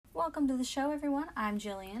Welcome to the show, everyone. I'm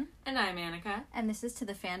Jillian. And I'm Annika. And this is To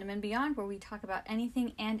the Fandom and Beyond, where we talk about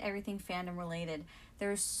anything and everything fandom related.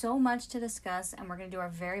 There's so much to discuss, and we're going to do our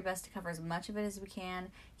very best to cover as much of it as we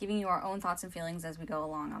can, giving you our own thoughts and feelings as we go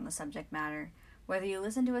along on the subject matter. Whether you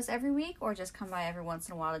listen to us every week or just come by every once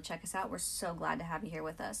in a while to check us out, we're so glad to have you here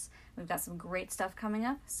with us. We've got some great stuff coming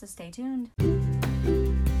up, so stay tuned.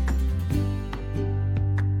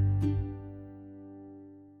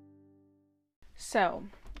 So,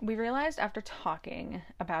 we realized after talking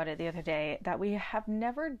about it the other day that we have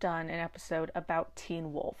never done an episode about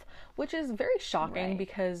Teen Wolf, which is very shocking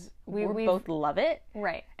because we both love it.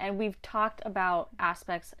 Right. And we've talked about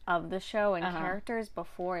aspects of the show and characters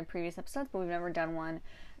before in previous episodes, but we've never done one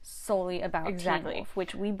solely about Teen Wolf,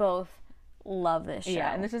 which we both love this show.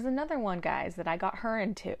 Yeah, and this is another one, guys, that I got her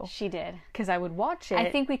into. She did. Because I would watch it. I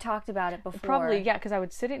think we talked about it before. Probably, yeah, because I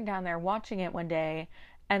would sit it down there watching it one day.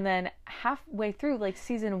 And then halfway through, like,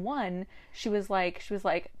 season 1, she was like,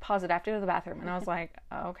 pause it, I have to go to the bathroom. And I was like,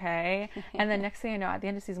 okay. And then next thing I know, at the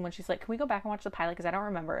end of season 1, she's like, can we go back and watch the pilot? Because I don't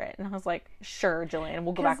remember it. And I was like, sure, Jillian,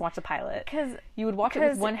 we'll go back and watch the pilot. Because you would watch it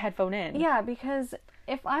with one headphone in. Yeah, because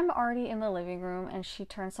if I'm already in the living room and she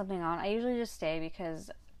turns something on, I usually just stay because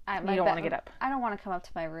you don't want to get up. I don't want to come up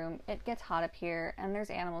to my room. It gets hot up here, and there's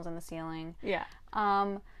animals in the ceiling. Yeah.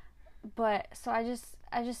 But so I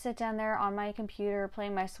just sit down there on my computer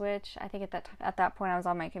playing my Switch. I think at that point I was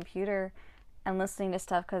on my computer and listening to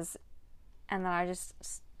stuff and then I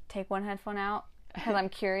just take one headphone out because I'm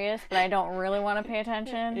curious but I don't really want to pay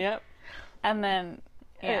attention. Yep. And then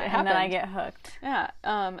and then I get hooked. Yeah.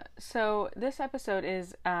 So this episode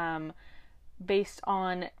is based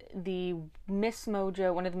on the Miss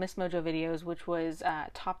Mojo, one of the Miss Mojo videos, which was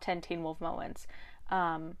top 10 Teen Wolf moments.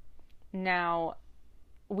 Now,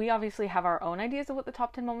 we obviously have our own ideas of what the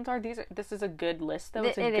top 10 moments are. This is a good list, though.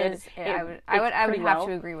 I would have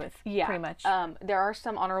to agree with pretty much. There are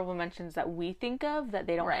some honorable mentions that we think of that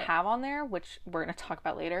they don't have on there, which we're going to talk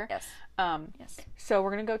about later. Yes. Yes. So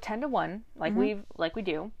we're going to go 10 to 1, like we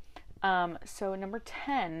do. So number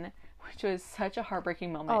 10, which was such a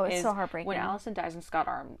heartbreaking moment. Oh, it's so heartbreaking. When Allison dies in Scott's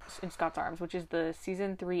arms, which is the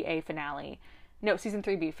season 3A finale. No, season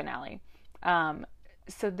 3B finale.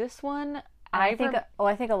 So this one, I think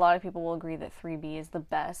a lot of people will agree that 3B is the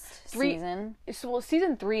best season. So,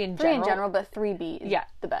 season 3 in general, but 3B is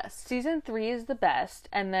the best. Season 3 is the best,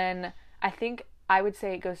 and then I would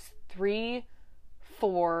say it goes 3,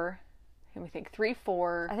 4. Let me think. 3,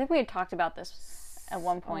 4. I think we had talked about this at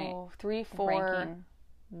one point. 3, 4, ranking.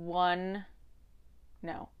 1.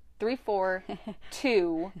 No, 3, 4,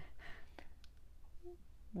 2,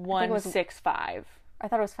 1, 6, 5. I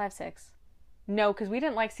thought it was 5, 6. No, because we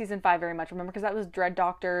didn't like season 5 very much. Remember, because that was Dread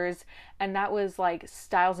Doctors, and that was like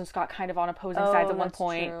Styles and Scott kind of on opposing sides at one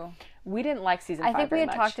point. True. We didn't like season 5 very much. I think we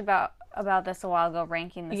had talked about this a while ago,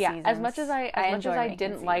 ranking the seasons. As much as I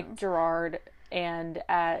didn't like Gerard, and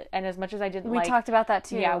as much as I didn't we talked about that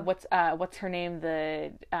too. Yeah, what's her name?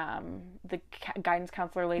 The guidance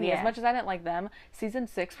counselor lady. Yeah. As much as I didn't like them, season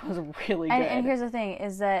 6 was really good. And here's the thing: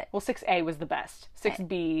 is that 6A was the best.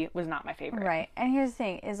 6B was not my favorite. Right. And here's the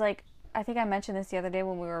thing: is like. I think I mentioned this the other day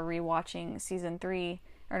when we were rewatching season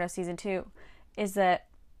 2, is that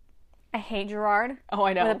I hate Gerard. Oh,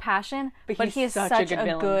 I know. With a passion. But he is such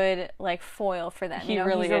a good like foil for them. He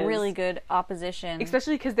really is. He's a really good opposition.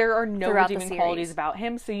 Especially because there are no redeeming qualities about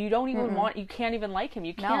him, so you don't even you can't even like him.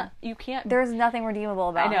 You can't. There's nothing redeemable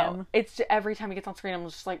about him. It's just, every time he gets on screen, I'm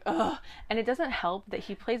just like, ugh. And it doesn't help that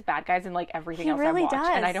he plays bad guys in like everything else I watch.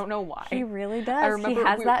 And I don't know why. He really does. I remember he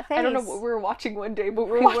has that face. I don't know what we were watching one day, but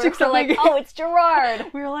we were watching something. Like, oh, it's Gerard.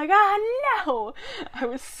 We were like, no. I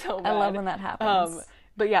was so mad. I love when that happens.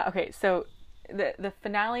 But yeah, okay, so the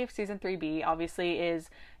finale of season 3B obviously it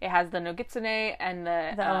has the Nogitsune and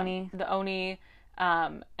the Oni,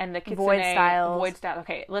 and the Kitsune. Void Styles.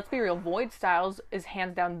 Okay, let's be real. Void Styles is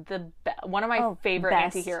hands down one of my favorite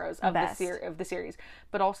anti-heroes of the series.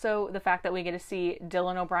 But also the fact that we get to see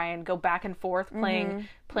Dylan O'Brien go back and forth playing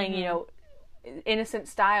you know, innocent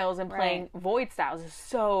Styles and playing Void Styles is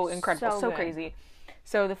so incredible, so crazy.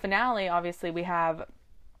 So the finale, obviously, we have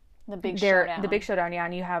the big showdown. Yeah,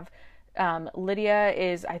 and you have. Lydia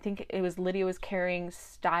was carrying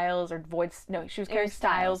Styles she was carrying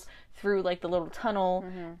Styles through like the little tunnel,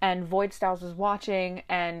 and Void Styles was watching,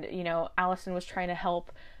 and you know Allison was trying to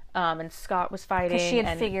help, and Scott was fighting because she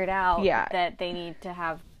had figured out that there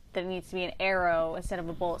needs to be an arrow instead of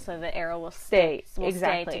a bullet, so the arrow will stay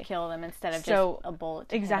to kill them instead of just a bullet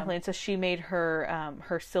to hit them. And so she made her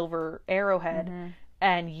her silver arrowhead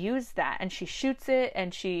and used that, and she shoots it,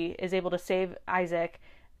 and she is able to save Isaac.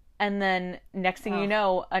 And then next thing you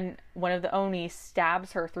know, one of the Oni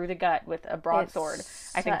stabs her through the gut with a broadsword.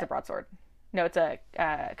 I think it's a broadsword. No, it's a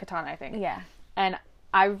katana, I think. Yeah. And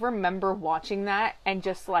I remember watching that and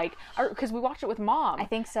just like, because we watched it with Mom. I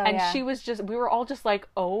think so, and she was just, we were all just like,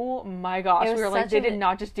 oh my gosh. We were like, they did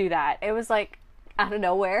not just do that. It was like out of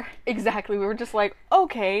nowhere. Exactly. We were just like,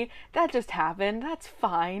 okay, that just happened. That's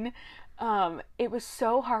fine. It was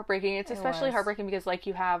so heartbreaking. It's especially heartbreaking because like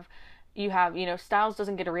you have, Stiles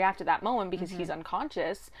doesn't get to react at that moment because he's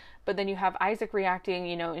unconscious, but then you have Isaac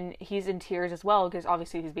reacting, and he's in tears as well because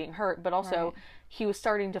obviously he's being hurt, but also he was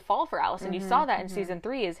starting to fall for Allison. You saw that in season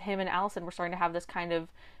 3 is him and Allison were starting to have this kind of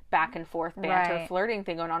back and forth banter flirting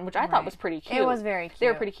thing going on, which I thought was pretty cute. It was very cute. They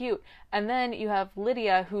were pretty cute. And then you have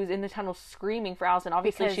Lydia who's in the tunnel screaming for Allison.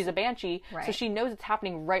 Obviously she's a banshee, so she knows it's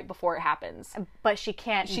happening right before it happens. But she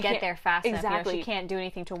can't get there fast enough. Exactly. She can't do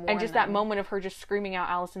anything to warn And just them. that moment of her just screaming out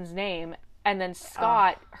Allison's name. And then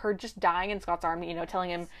Scott, her just dying in Scott's arm, telling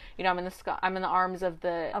him, I'm in the arms of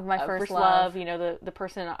my first love, the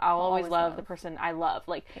person I'll always love, the person I love.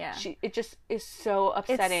 Like, it just is so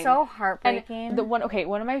upsetting. It's so heartbreaking. And one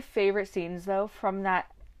of my favorite scenes though from that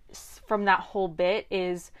whole bit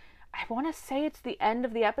is, I want to say it's the end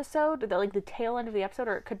of the episode, the tail end of the episode,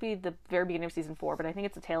 or it could be the very beginning of season 4, but I think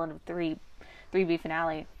it's the tail end of 3B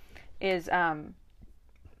finale. Is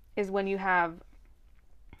when you have.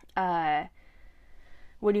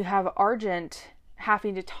 When you have Argent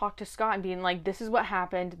having to talk to Scott and being like, this is what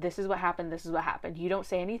happened, this is what happened, this is what happened. You don't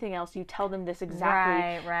say anything else. You tell them this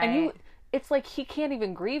exactly. Right. And it's like he can't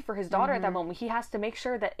even grieve for his daughter at that moment. He has to make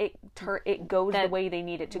sure that it goes the way they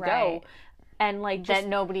need it to go. And like that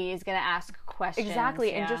nobody is going to ask questions.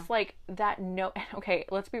 Exactly. And just like that okay,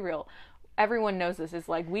 let's be real. Everyone knows this is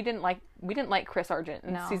like we didn't like Chris Argent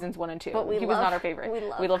in seasons 1 and 2. But he was not our favorite.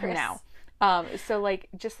 We love Chris. him now. So like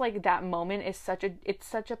just like that moment is such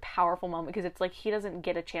a powerful moment because it's like he doesn't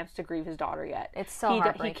get a chance to grieve his daughter yet. It's so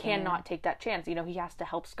heartbreaking. He cannot take that chance. He has to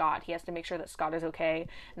help Scott. He has to make sure that Scott is okay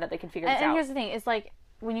and that they can figure this out. And here's the thing: is like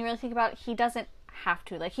when you really think about it, he doesn't have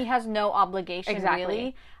to. Like he has no obligation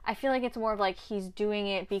really. I feel like it's more of like he's doing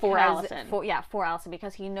it because for Allison. For Allison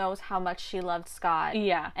because he knows how much she loved Scott.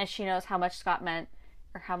 Yeah, and she knows how much Scott meant,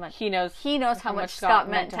 or how much he knows how much Scott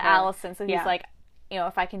meant to Allison. So he's like,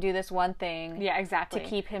 if I can do this one thing, to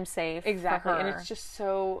keep him safe, for her. And it's just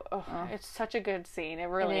so, it's such a good scene. It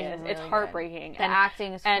really is. Really, it's heartbreaking. The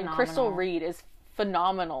acting is phenomenal. And Crystal Reed is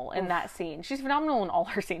phenomenal in that scene. She's phenomenal in all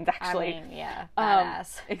her scenes, actually. I mean,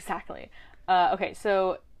 badass. Exactly. Okay,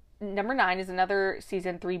 so number 9 is another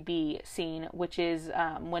season 3B scene, which is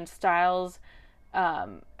when Stiles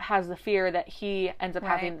has the fear that he ends up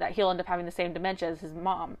having, that he'll end up having the same dementia as his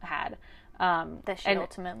mom had. That she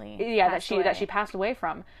ultimately that she passed away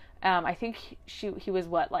from. I think he was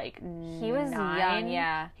what, like he was 9?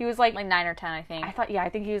 Young, he was like 9 or 10, I think. I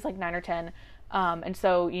think he was like 9 or 10. And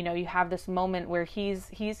so you have this moment where he's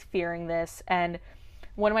fearing this, and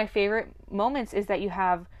one of my favorite moments is that you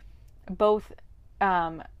have both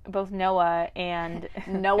Noah and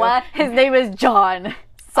Noah. His name is John.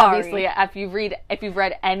 Obviously, if you've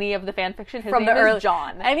read any of the fan fiction, his name is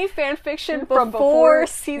John. Any fan fiction from before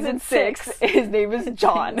season 6, his name is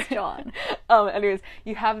John. John. Anyways,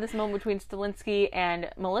 you have this moment between Stilinski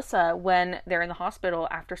and Melissa when they're in the hospital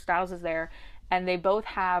after Stiles is there, and they both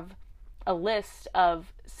have a list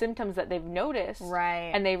of symptoms that they've noticed,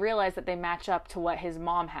 right? And they realize that they match up to what his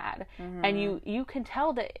mom had, and you can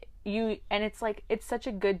tell that. And it's like, it's such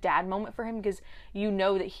a good dad moment for him because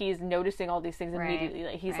that he's noticing all these things immediately.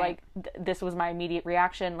 Like he's like, this was my immediate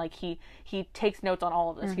reaction. Like he takes notes on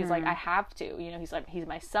all of this. He's like, I have to, he's like, he's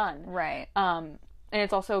my son. Right. And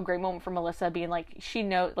it's also a great moment for Melissa being like, she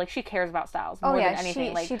cares about Stiles more than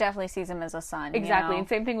anything. She definitely sees him as a son. Exactly. And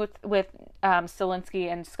same thing with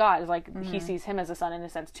Stilinski and Scott is like, he sees him as a son in a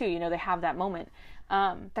sense too. They have that moment.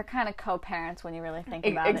 They're kind of co-parents when you really think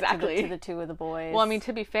about it to the two of the boys. Well, I mean,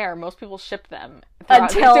 to be fair, most people ship them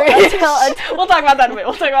until we'll talk about that in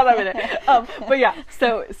a minute. But yeah,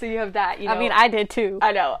 so you have that. I mean, I did too.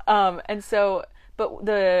 I know. And so, but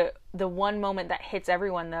the one moment that hits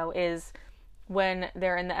everyone though is when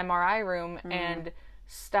they're in the MRI room and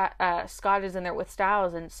Scott is in there with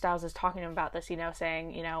Stiles, and Stiles is talking to him about this,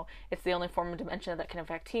 saying, it's the only form of dementia that can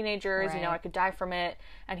affect teenagers. I could die from it,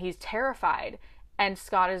 and he's terrified. And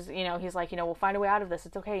Scott is, he's like, we'll find a way out of this.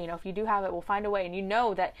 It's okay. If you do have it, we'll find a way. And you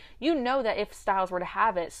know that if Stiles were to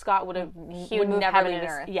have it, Scott would never leave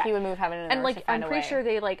this. Yeah. He would move heaven and earth. And like, I'm pretty sure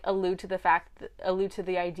they like allude to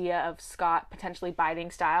the idea of Scott potentially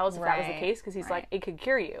biting Stiles if that was the case, because he's like, it could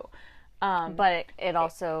cure you. But it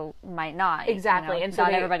also might not. Exactly. And so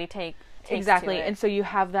not everybody exactly. And so you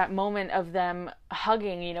have that moment of them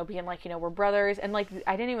hugging, you know, being like, you know, we're brothers. And like,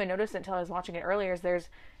 I didn't even notice it until I was watching it earlier. Is there's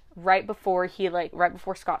right before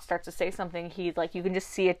Scott starts to say something, he's like, you can just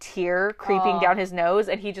see a tear creeping down his nose,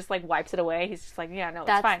 and he just like wipes it away. He's just like, yeah, no,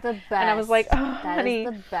 it's fine. That's the best. And I was like, oh, honey.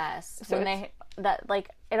 That is the best. So when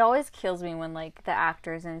it always kills me when like the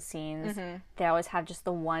actors in scenes, they always have just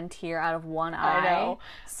the one tear out of one eye. I know.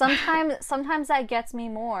 Sometimes that gets me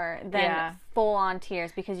more than full on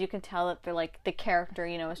tears, because you can tell that they're like, the character,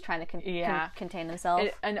 you know, is trying to contain themselves.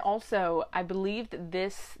 And also, I believe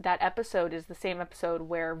that episode is the same episode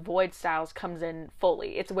where Void Styles comes in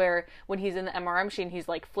fully. It's where when he's in the MRI machine, he's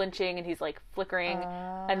like flinching and he's like flickering,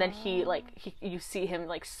 and then you see him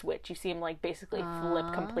like switch. You see him like basically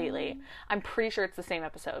flip completely. I'm pretty sure it's the same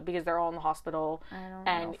episode because they're all in the hospital,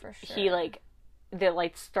 and for sure. He like, the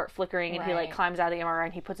lights start flickering, and he like climbs out of the MRI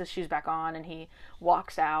and he puts his shoes back on and he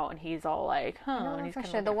walks out and he's all like, and he's for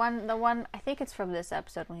sure. The one I think it's from this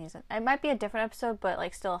episode when he's it might be a different episode, but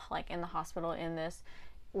like still like in the hospital in this,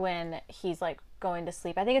 when he's like going to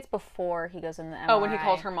sleep. I think it's before he goes in the MRI. Oh, when he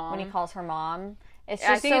calls her mom. When he calls her mom. It's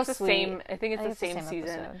just so sweet. I think it's the same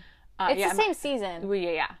season. It's the same season. Well,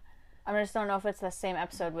 yeah. I just don't know if it's the same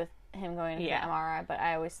episode with him going to the MRI, but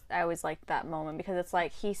I always liked that moment because it's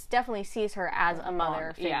like he definitely sees her as a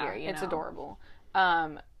mother figure. Yeah, it's adorable.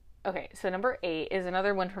 Okay, so number 8 is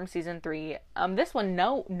another one from season 3. This one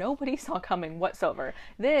nobody saw coming whatsoever.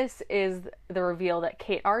 This is the reveal that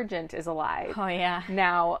Kate Argent is alive. Oh yeah.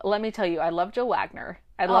 Now let me tell you, I love Jill Wagner.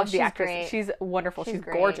 I love the actress. Great. She's wonderful. She's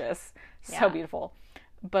gorgeous. So beautiful.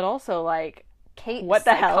 But also like, Kate, what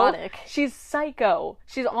the psychotic. Hell? She's psycho.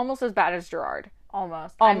 She's almost as bad as Gerard.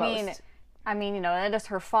 Almost. I mean, you know, that is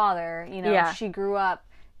her father. You know, she grew up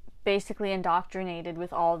basically indoctrinated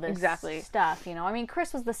with all this stuff. You know, I mean,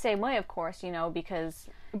 Chris was the same way, of course. You know, because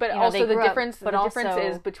also the difference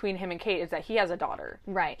is between him and Kate is that he has a daughter.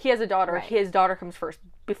 Right. He has a daughter. Right. His daughter comes first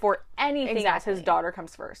before anything else. His daughter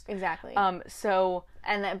comes first. Exactly. So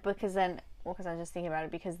and then because I was just thinking about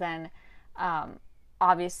it because then,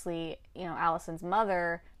 obviously, you know, Allison's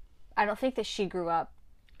mother, I don't think that she grew up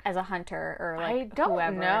as a hunter or like I don't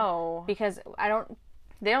whoever, know because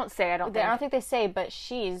they don't say. I don't think they say, but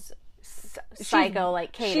she's psycho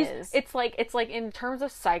like Kate is. It's like in terms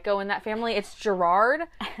of psycho in that family, it's Gerard,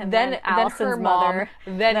 and then Allison's her mother,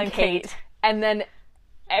 then Kate, and then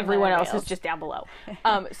everyone else is just down below.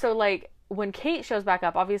 So like when Kate shows back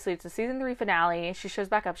up, obviously it's the season 3 finale. She shows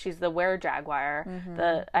back up. She's the were-jaguar.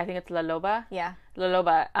 I think it's La Loba. Yeah, La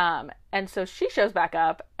Loba. And so she shows back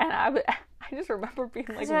up, and I just remember being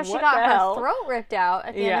like, what she got the hell? Her throat ripped out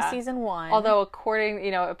at the end of season 1. Although according,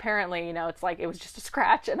 you know, apparently, you know, it's like it was just a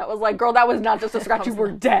scratch, and I was like, girl, that was not just a scratch. You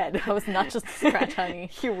were dead. That was not just a scratch, honey.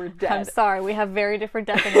 You were dead. I'm sorry. We have very different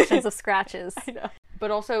definitions of scratches. I know.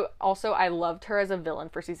 But also, I loved her as a villain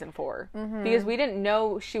for season 4 because we didn't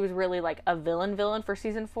know she was really like a villain for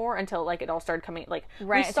season 4 until like it all started coming. Like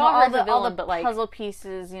we saw her as a villain, but like puzzle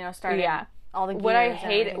pieces, you know, started. Yeah. All the gears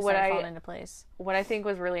falling into place. What I think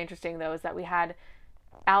was really interesting though is that we had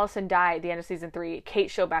Allison die at the end of season 3.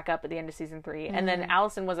 Kate show back up at the end of season 3, and then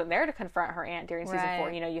Allison wasn't there to confront her aunt during season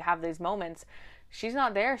 4. You know, you have these moments. She's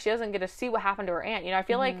not there. She doesn't get to see what happened to her aunt. You know, I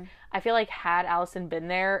feel like had Allison been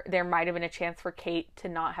there, there might have been a chance for Kate to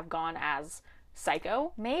not have gone as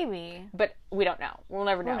psycho. Maybe. But we don't know. We'll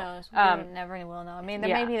never know. Who knows? We never will know. I mean,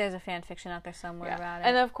 maybe there's a fan fiction out there somewhere about it.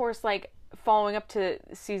 And of course, like, following up to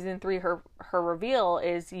season 3, her reveal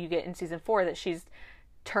is you get in season 4 that she's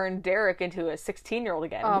turned Derek into a 16-year-old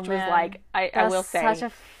again, which was like, I will say, such a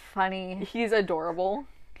funny. He's adorable.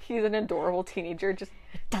 He's an adorable teenager. Just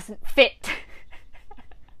it doesn't fit.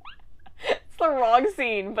 It's the wrong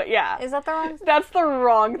scene, but yeah. Is that the wrong? That's the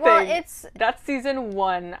wrong thing. Well, that's season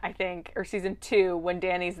 1, I think, or season 2 when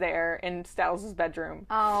Danny's there in Styles' bedroom.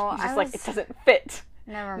 Oh, he's just like, it doesn't fit.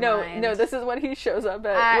 Never mind. No, this is when he shows up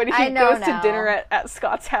when he goes to dinner at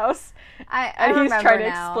Scott's house. And he's trying to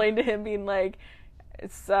explain to him, being like,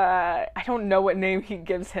 it's I don't know what name he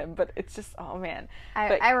gives him, but it's just, oh man.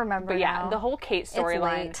 I remember. But yeah, the whole Kate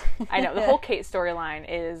storyline. I know the whole Kate storyline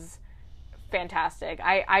is fantastic.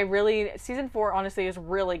 I really, season 4 honestly is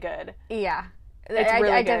really good. Yeah, it's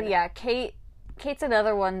really good. Yeah, Kate's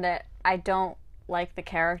another one that I don't like the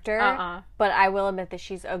character, but I will admit that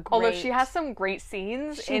she's a great. Although she has some great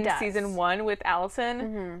scenes in season 1 with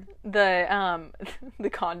Allison, the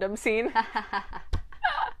condom scene.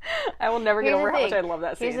 I will never get over how much I love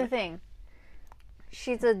that scene. Here's the thing.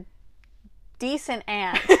 She's a decent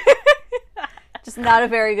aunt. Just not a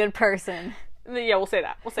very good person. Yeah, we'll say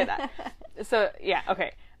that. So, yeah,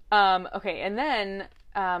 okay. Okay, and then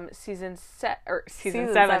season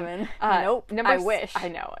 7. Nope. I wish. I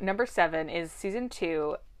know. Number 7 is season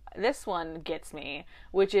 2. This one gets me,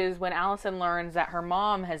 which is when Allison learns that her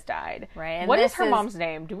mom has died. Right. And what is her mom's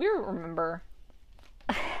name? Do we remember?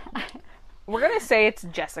 We're going to say it's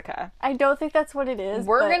Jessica. I don't think that's what it is.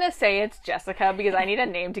 We're going to say it's Jessica because I need a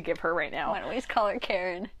name to give her right now. Why don't we just call her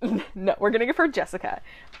Karen? No, we're going to give her Jessica.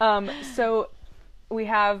 So we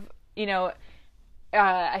have,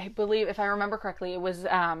 I believe, if I remember correctly, it was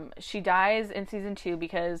she dies in season 2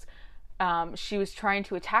 because she was trying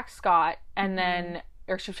to attack Scott and then...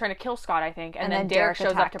 Or she was trying to kill Scott, I think. And then Derek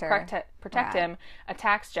shows up to protect him,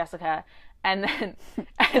 attacks Jessica, and then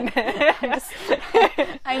I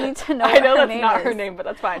need to know. I know that's not her name, but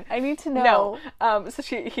that's fine. I need to know. No. So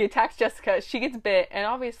he attacks Jessica. She gets bit, and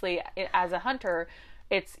obviously, as a hunter,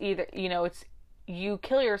 it's either it's you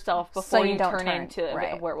kill yourself before you turn into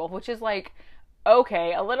a werewolf, which is like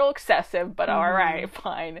okay, a little excessive, but all right,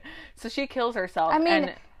 fine. So she kills herself. I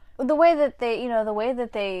mean, the way that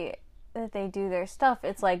they do their stuff,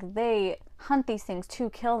 it's like they hunt these things to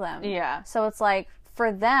kill them. Yeah. So it's like,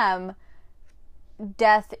 for them,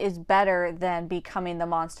 death is better than becoming the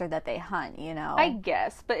monster that they hunt, I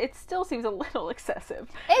guess, but it still seems a little excessive.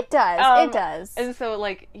 It does. It does. And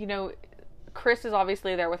so, Chris is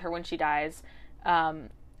obviously there with her when she dies.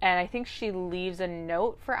 And I think she leaves a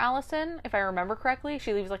note for Allison, if I remember correctly.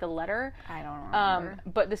 She leaves a letter. I don't remember.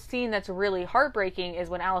 But the scene that's really heartbreaking is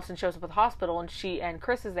when Allison shows up at the hospital and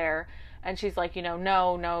Chris is there, and she's like,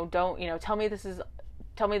 no, don't, tell me this is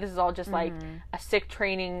all just like a sick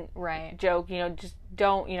training joke, just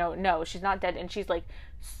don't, no, she's not dead. And she's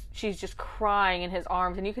just crying in his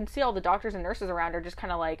arms, and you can see all the doctors and nurses around her just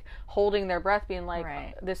kind of holding their breath, being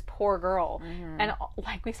like, this poor girl. And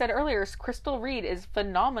like we said earlier, Crystal Reed is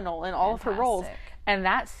phenomenal in all of her roles, and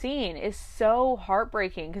that scene is so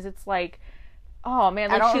heartbreaking because it's like, oh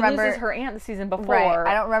man, she loses her aunt the season before.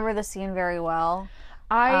 I don't remember the scene very well.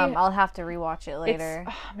 I'll have to rewatch it later.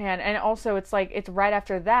 Oh man, and also it's right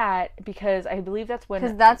after that, because I believe that's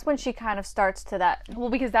when she kind of starts to that. Well,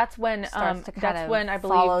 because that's when I believe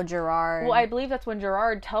follow Gerard. Well, I believe that's when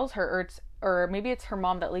Gerard tells her, or maybe it's her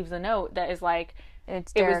mom that leaves the note that is like,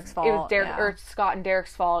 it's Derek's fault. It was Derek or Scott and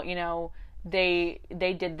Derek's fault. They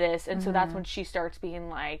did this, and so that's when she starts being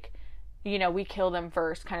like, we kill them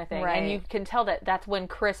first, kind of thing. Right. And you can tell that's when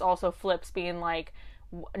Chris also flips, being like,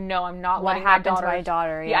 no, I'm not letting my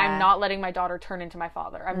daughter. Yeah, I'm not letting my daughter turn into my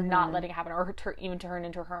father. I'm not letting it happen, or even turn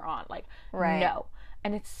into her aunt. No.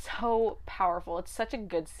 And it's so powerful. It's such a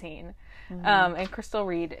good scene. And Crystal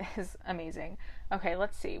Reed is amazing. Okay,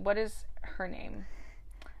 let's see. What is her name?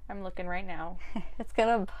 I'm looking right now. It's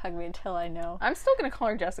gonna bug me until I know. I'm still gonna call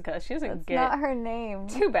her Jessica. She doesn't get. Not her name.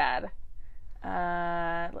 Too bad.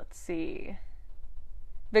 Let's see.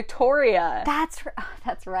 Victoria. That's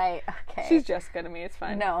right. Okay. She's Jessica to me. It's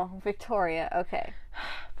fine. No, Victoria. Okay.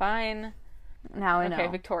 Fine. Now I know. Okay,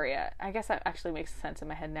 Victoria. I guess that actually makes sense in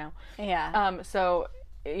my head now. Yeah. So,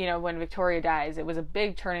 when Victoria dies, it was a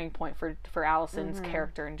big turning point for Allison's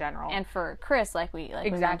character in general, and for Chris, exactly.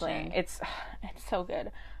 We mentioned. It's so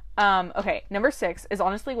good. Okay, number 6 is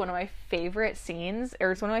honestly one of my favorite scenes,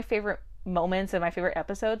 or it's one of my favorite moments in my favorite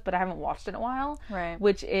episodes, but I haven't watched it in a while. Right.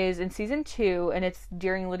 Which is in season 2, and it's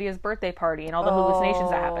during Lydia's birthday party and all the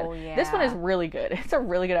hallucinations that happen. Yeah. This one is really good. It's a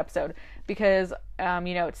really good episode because,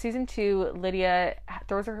 it's season 2. Lydia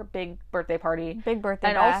throws her big birthday party. Big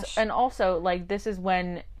birthday bash. And also, this is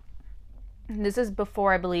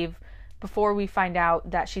before, I believe, before we find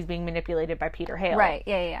out that she's being manipulated by Peter Hale. Right,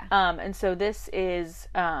 yeah. And so this is,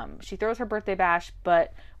 she throws her birthday bash,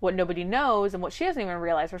 but what nobody knows, and what she doesn't even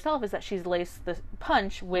realize herself, is that she's laced the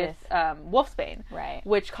punch with wolfsbane. Right.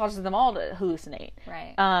 Which causes them all to hallucinate.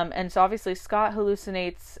 Right. And so obviously Scott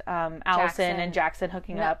hallucinates Allison and Jackson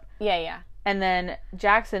hooking up. Yeah. And then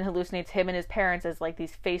Jackson hallucinates him and his parents as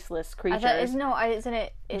these faceless creatures. Isn't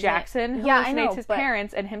it? Jackson hallucinates his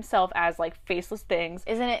parents and himself as faceless things.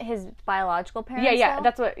 Isn't it his biological parents? Yeah,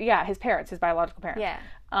 that's what. Yeah, his biological parents. Yeah.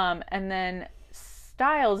 And then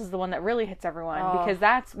Stiles is the one that really hits everyone because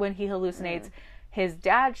that's when he hallucinates his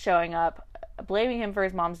dad showing up, blaming him for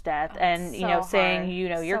his mom's death, and saying,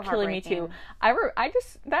 you're killing me too.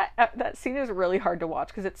 That scene is really hard to watch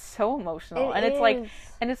because it's so emotional, and it's like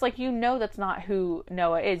that's not who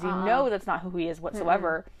Noah is. That's not who he is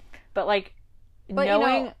whatsoever. But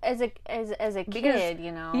knowing as a kid,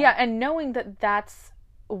 yeah, and knowing that that's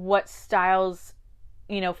what Stiles,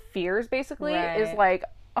 fears basically is it's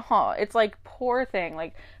poor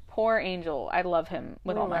thing, poor angel. I love him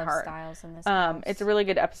with all my heart. Stiles in this house. It's a really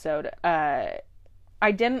good episode.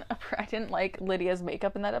 I didn't like Lydia's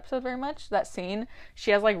makeup in that episode very much. That scene,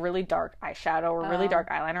 she has like really dark eyeshadow or really dark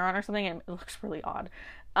eyeliner on or something, and it looks really odd.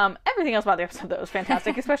 Everything else about the episode though was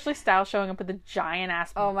fantastic, especially Stiles showing up with a giant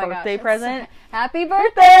ass birthday present. Happy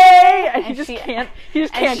birthday! And he just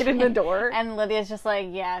can't get in the door. And Lydia's just like,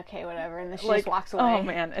 yeah, okay, whatever, and then she just walks away. Oh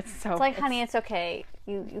man, it's like, honey, it's okay.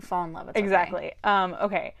 You fall in love. It's exactly. Okay.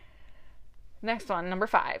 Okay. Next one, number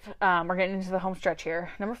 5. We're getting into the home stretch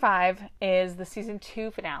here. Number 5 is the season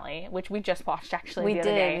 2 finale, which we just watched actually the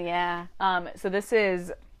other day. Yeah. So this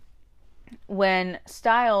is when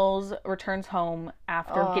Stiles returns home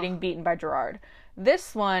after getting beaten by Gerard.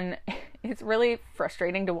 This one, it's really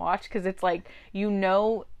frustrating to watch because it's like, you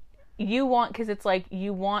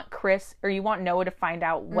want Chris, or you want Noah to find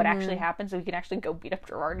out what actually happened so he can actually go beat up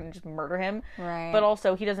Gerard and just murder him. Right. But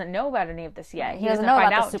also, he doesn't know about any of this yet. He doesn't know find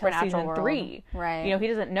about out the supernatural until season world. 3. Right. He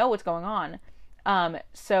doesn't know what's going on.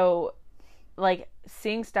 So, like,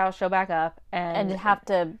 seeing Stiles show back up and have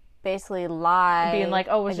to basically lie, being like,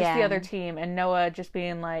 oh, it was just the other team, and Noah just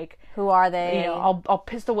being like, who are they? I'll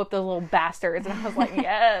pistol whip those little bastards. And I was like,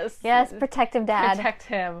 yes. Yes, protective dad. Protect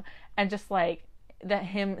him. And just like,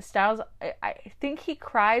 Stiles, I think he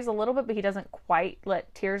cries a little bit, but he doesn't quite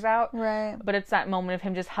let tears out. Right. But it's that moment of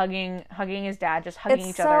him just hugging his dad, just hugging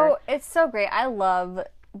each other. It's so great. I love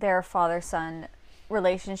their father-son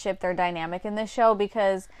relationship, their dynamic in this show,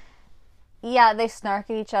 because, yeah, they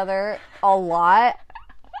snark at each other a lot,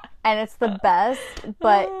 and it's the best,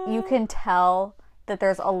 but you can tell that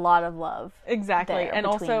there's a lot of love. Exactly. And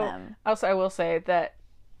also them. I will say that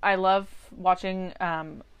I love watching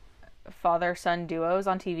father-son duos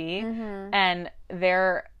on TV, and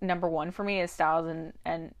their number 1 for me is Stiles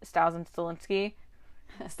and Stilinski.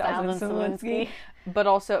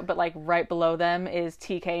 But like right below them is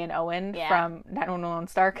TK and Owen from 911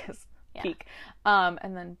 Star, because peak.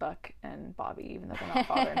 And then Buck and Bobby, even though they're not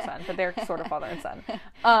father and son, but they're sort of father and son.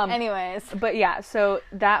 Anyways. But yeah, so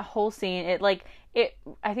that whole scene,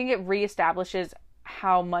 I think it reestablishes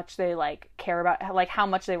how much they like care about, like how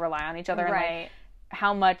much they rely on each other, and like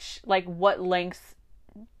how much, like what lengths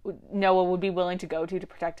Noah would be willing to go to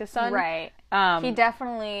protect his son. Right. He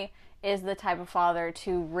definitely is the type of father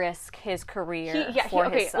to risk his career for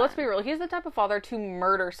his son. Let's be real. He's the type of father to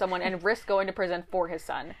murder someone and risk going to prison for his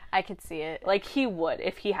son. I could see it. Like, he would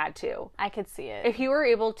if he had to. I could see it. If he were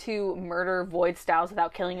able to murder Void Stiles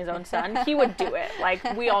without killing his own son, he would do it. Like,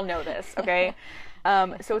 we all know this, okay?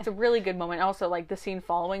 So it's a really good moment. Also, like, the scene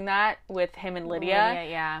following that with him and Lydia.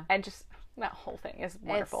 Yeah. And just... that whole thing is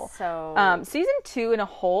wonderful. It's so... season 2 in a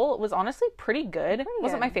whole was honestly pretty good.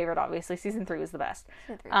 Wasn't my favorite, obviously. Season 3 was the best.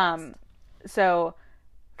 So,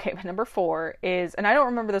 okay, my number 4 is, and I don't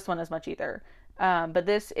remember this one as much either, but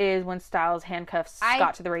this is when Stiles handcuffs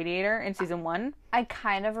Scott to the radiator in season 1. I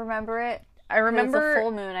kind of remember it. I remember... It's a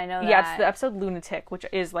full moon, I know that. Yeah, it's the episode Lunatic, which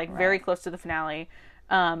is, like, very close to the finale.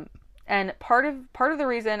 And part of the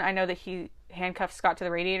reason I know that he handcuffed Scott to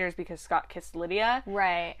the radiator is because Scott kissed Lydia.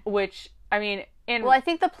 Right. Which, I mean... Well, I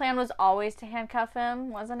think the plan was always to handcuff him,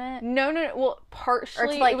 wasn't it? No. Well, partially,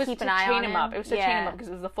 or to, like, it was keep to an eye chain on him up. It was to chain him up because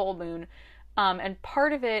it was the full moon. And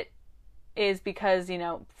part of it is because,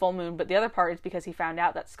 full moon, but the other part is because he found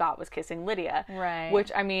out that Scott was kissing Lydia. Right.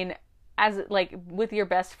 Which, I mean, as, like, with your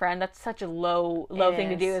best friend, that's such a low thing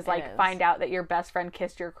to do, is, like, find out that your best friend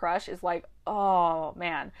kissed your crush is, like, oh,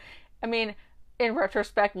 man. I mean... in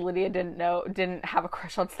retrospect, Lydia didn't have a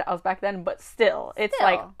crush on Stiles back then, but still, it's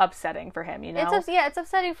like upsetting for him, It's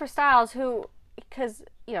upsetting for Stiles, because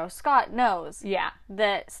Scott knows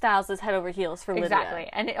that Stiles is head over heels for Lydia. Exactly,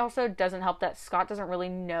 and it also doesn't help that Scott doesn't really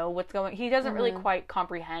know what's going. He doesn't really quite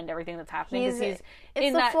comprehend everything that's happening. It's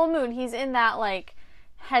the full moon. He's in that like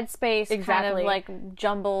headspace, kind of like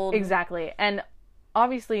jumbled. Exactly, and.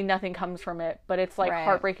 Obviously, nothing comes from it, but it's, like,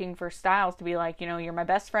 heartbreaking for Stiles to be like, you're my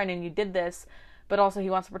best friend and you did this, but also he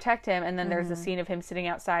wants to protect him, and then there's a scene of him sitting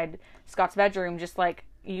outside Scott's bedroom, just, like,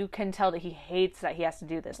 you can tell that he hates that he has to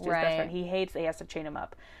do this to his best friend. He hates that he has to chain him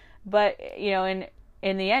up. But, in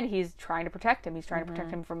the end, he's trying to protect him. He's trying to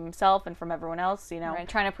protect him from himself and from everyone else, Right,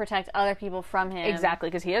 trying to protect other people from him. Exactly,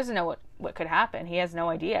 because he doesn't know what could happen. He has no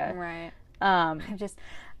idea. Right.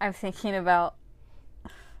 I'm thinking about...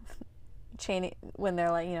 chaining when they're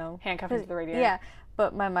like handcuffed to the radiator. Yeah,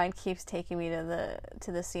 but my mind keeps taking me to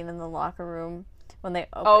the scene in the locker room when they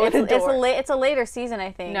it's a later season,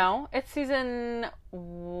 I think. No, it's season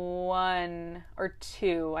 1 or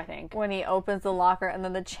 2, I think. When he opens the locker and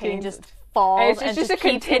then the chain just falls and just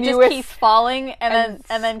keeps falling, and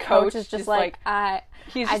then Coach is just like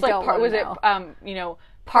he's just like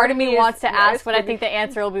part of me wants to ask, but I think the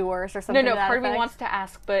answer will be worse or something. No, part of me wants to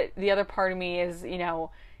ask, but the other part of me is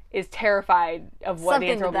is terrified of what something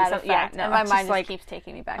the answer will be. Yeah, no, and my mind just keeps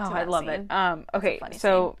taking me back to that I love scene. it. Okay,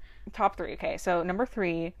 so top 3. Okay, so number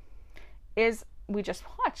 3 is, we just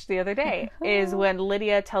watched the other day, is when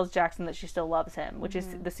Lydia tells Jackson that she still loves him, which is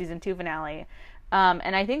the season 2 finale.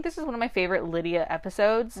 And I think this is one of my favorite Lydia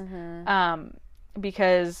episodes,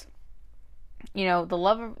 because, you know,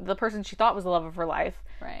 the person she thought was the love of her life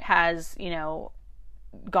has, you know,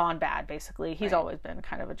 gone bad, basically. He's always been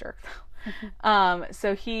kind of a jerk, though.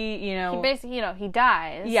 So he, you know... He basically, you know, he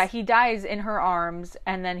dies. Yeah, he dies in her arms,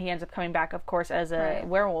 and then he ends up coming back, of course, as a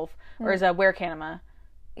werewolf, or as a werecanima.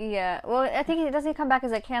 Yeah, well, I think doesn't he come back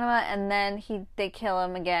as a Canema, and then they kill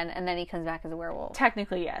him again, and then he comes back as a werewolf?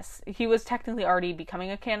 Technically, yes. He was technically already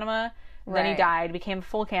becoming a Canema, then he died, became a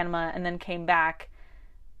full Canema, and then came back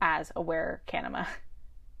as a werecanima.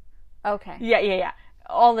 Okay. Yeah.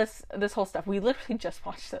 All this whole stuff. We literally just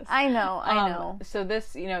watched this. I know. So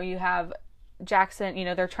this, you know, you have Jackson, you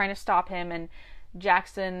know, they're trying to stop him, and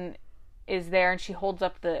Jackson is there, and she holds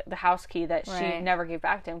up the house key that she never gave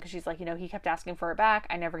back to him, because she's like, you know, he kept asking for it back,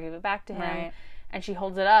 I never gave it back to him, and she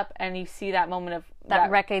holds it up, and you see that moment of that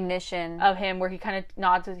recognition of him, where he kind of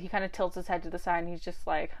nods, he kind of tilts his head to the side, and he's just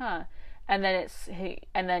like, huh, and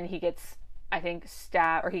then he gets, I think,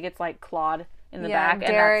 stabbed, or he gets like clawed in the back.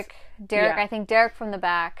 Derek, I think Derek from the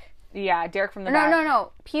back. Yeah, Derek from the back.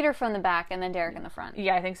 No, Peter from the back, and then Derek in the front.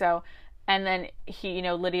 Yeah, I think so. And then he, you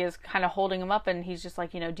know, Lydia's kind of holding him up, and he's just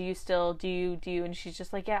like, you know, do you? And she's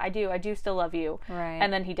just like, yeah, I do still love you. Right.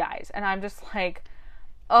 And then he dies. And I'm just like,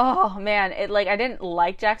 oh man, I didn't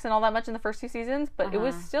like Jackson all that much in the first 2 seasons, but it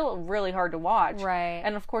was still really hard to watch. Right.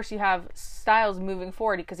 And of course you have Stiles moving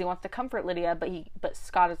forward because he wants to comfort Lydia, but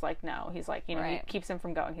Scott is like, no. He's like, you know, he keeps him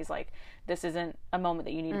from going. He's like, this isn't a moment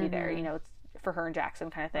that you need to be there. You know, it's for her and Jackson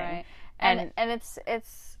kind of thing. Right. And it's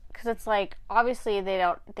because it's like, obviously they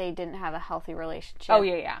didn't have a healthy relationship. Oh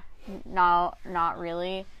yeah. No, not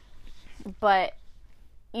really. But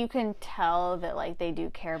you can tell that like they do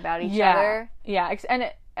care about each other. Yeah,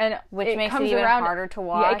 and which it makes comes it even around, harder to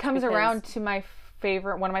watch. Yeah, it comes around to one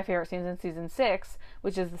of my favorite scenes in season 6,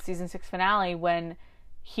 which is the season 6 finale, when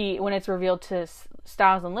it's revealed to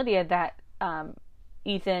Stiles and Lydia that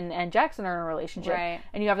Ethan and Jackson are in a relationship. Right.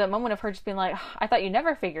 And you have that moment of her just being like, I thought you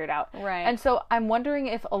never figured it out. Right. And so I'm wondering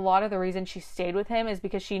if a lot of the reason she stayed with him is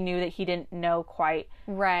because she knew that he didn't know quite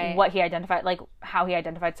what he identified, like how he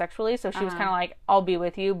identified sexually. So she was kind of like, I'll be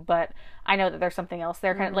with you, but I know that there's something else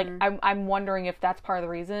there. Kind of like, I'm wondering if that's part of the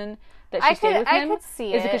reason that she stayed with him. I could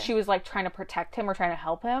see is because she was like trying to protect him or trying to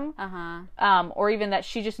help him. Or even that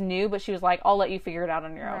she just knew, but she was like, I'll let you figure it out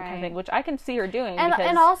on your own kind of thing, which I can see her doing.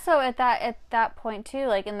 And also at that point too,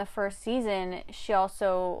 like in the first season, she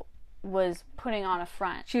also was putting on a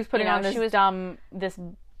front. She was putting on this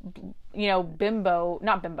bimbo,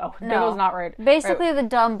 not bimbo. No. Bimbo's not right. Basically the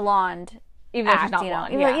dumb blonde. Even though she's not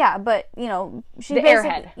blonde. Yeah, but, you know, she's the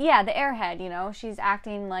airhead. Yeah, the airhead, you know. She's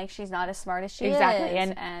acting like she's not as smart as she is.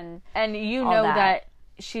 And you know that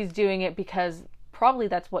she's doing it because probably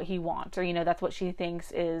that's what he wants, or, you know, that's what she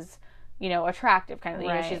thinks is, you know, attractive kind of thing.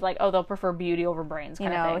 You know, she's like, oh, they'll prefer beauty over brains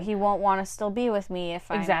kind of thing. He won't want to still be with me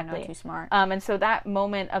if I'm not too smart. And so that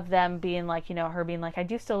moment of them being like, you know, her being like, I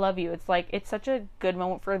do still love you. It's like, it's such a good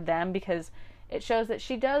moment for them because it shows that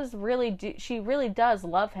she really does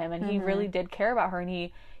love him, and he really did care about her, and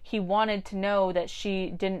he wanted to know that she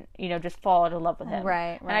didn't, you know, just fall out of love with him.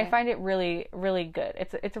 Right. And I find it really, really good.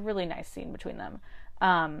 It's a really nice scene between them.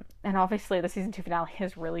 And obviously the season 2 finale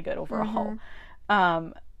is really good overall.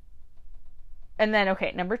 And then,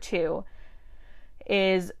 okay, number 2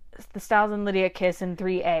 is the Stiles and Lydia kiss in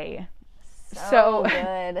 3A. So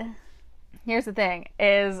good. Here's the thing,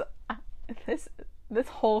 is this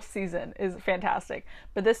whole season is fantastic,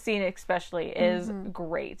 but this scene especially is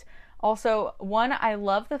great. Also, one, I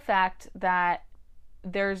love the fact that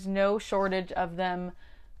there's no shortage of them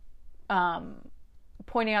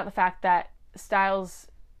pointing out the fact that Stiles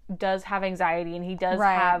does have anxiety and he does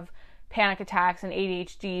have panic attacks and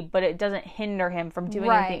ADHD, but it doesn't hinder him from doing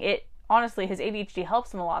anything. Honestly, his ADHD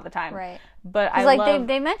helps him a lot of the time. Right. But I love...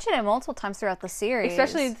 They mention it multiple times throughout the series.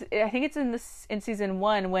 Especially, I think it's in season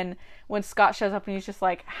 1 when Scott shows up and he's just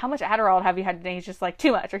like, how much Adderall have you had today? He's just like,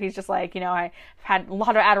 too much. Or he's just like, you know, I've had a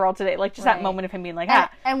lot of Adderall today. Like, just that moment of him being like,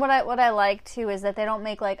 And what I like, too, is that they don't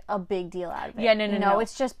make, like, a big deal out of it. Yeah, no.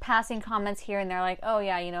 It's just passing comments here and they're like, oh,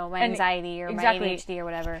 yeah, you know, my anxiety or my ADHD or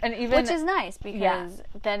whatever. And even, which is nice because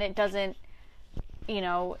then it doesn't, you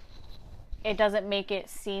know... It doesn't make it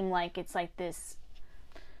seem like it's like this,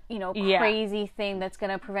 you know, crazy thing that's going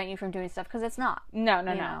to prevent you from doing stuff, because it's not. No.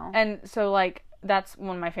 And so, like, that's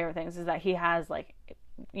one of my favorite things is that he has, like,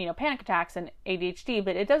 panic attacks and ADHD,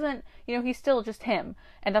 but it doesn't, he's still just him.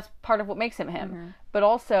 And that's part of what makes him him. Mm-hmm. But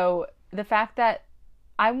also the fact that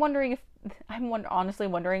I'm honestly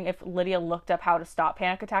wondering if Lydia looked up how to stop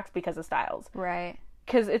panic attacks because of Stiles. Right.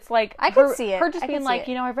 Because it's like, I could see it. Her just being like,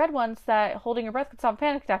 I read once that holding your breath could stop a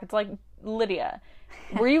panic attack. It's like, Lydia,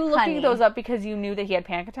 were you looking those up because you knew that he had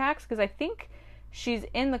panic attacks? Because I think she's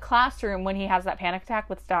in the classroom when he has that panic attack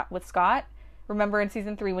with Scott. Remember in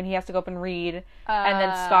season 3 when he has to go up and read, and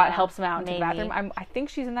then Scott helps him out into the bathroom? I think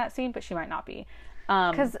she's in that scene, but she might not be.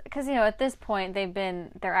 Because at this point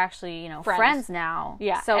they're actually friends now.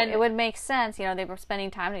 Yeah. So it would make sense. They were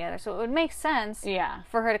spending time together, so it would make sense. Yeah.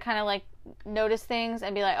 For her to kind of like notice things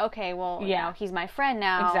and be like, okay, well, he's my friend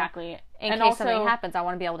now. Exactly. In case something happens, I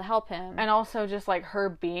want to be able to help him. And also just like her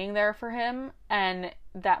being there for him, and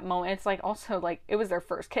that moment, it's like also like it was their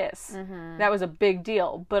first kiss. Mm-hmm. That was a big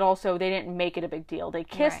deal, but also they didn't make it a big deal. They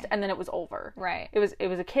kissed and then it was over. Right. It was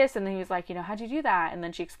a kiss, and then he was like, how'd you do that? And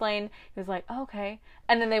then she explained. He was like, oh, okay.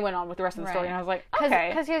 And then they went on with the rest of the story, and I was like, okay.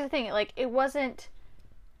 Because here's the thing, like it wasn't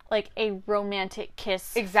like a romantic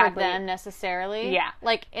kiss for them necessarily. Yeah.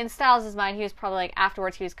 Like in Stiles' mind, he was probably like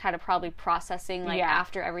afterwards he was kind of probably processing like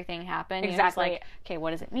after everything happened. Exactly. He was like, okay,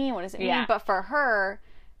 what does it mean? What does it mean? But for her,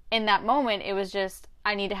 in that moment, it was just,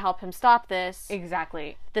 I need to help him stop this.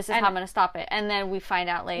 Exactly. This is how I'm going to stop it. And then we find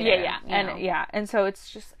out later. Yeah. And so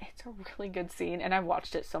it's a really good scene, and I've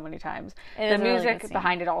watched it so many times. The music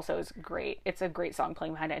behind it also is great. It's a great song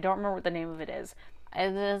playing behind it. I don't remember what the name of it is.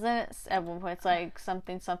 Isn't it at one point it's like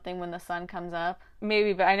something when the sun comes up?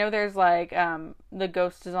 Maybe, but I know there's like the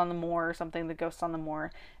ghost is on the moor or something, the ghost on the moor,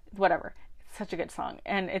 whatever. It's such a good song,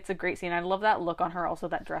 and it's a great scene. I love that look on her. Also,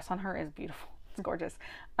 that dress on her is beautiful. It's gorgeous.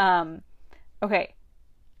 Okay,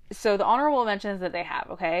 so the honorable mentions that they have.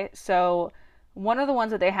 Okay, so one of the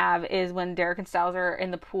ones that they have is when Derek and Stiles are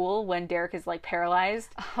in the pool when Derek is like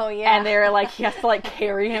paralyzed. Oh yeah, and they're like he has to like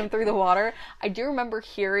carry him through the water. I do remember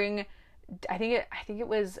hearing. I think it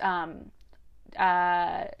was Tyler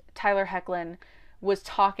Hoechlin was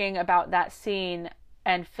talking about that scene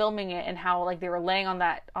and filming it, and how like they were laying on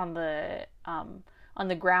the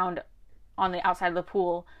ground on the outside of the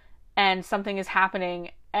pool, and something is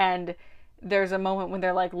happening, and there's a moment when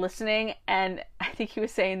they're like listening, and I think he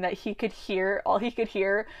was saying that all he could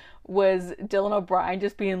hear was Dylan O'Brien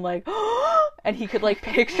just being like, and he could like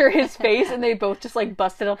picture his face, and they both just like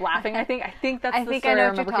busted up laughing. I think that's the story I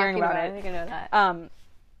remember hearing about it. I think I know that.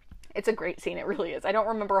 It's a great scene. It really is. I don't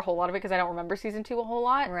remember a whole lot of it because I don't remember season 2 a whole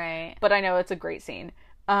lot. Right. But I know it's a great scene.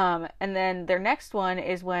 And then their next one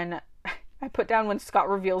is when I put down when Scott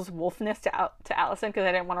reveals wolfness to Allison because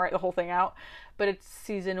I didn't want to write the whole thing out. But it's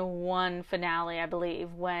season 1 finale, I believe.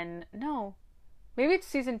 Maybe it's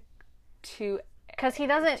season 2. Because he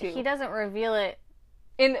doesn't reveal it.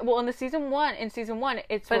 In the season 1, it's but revealed.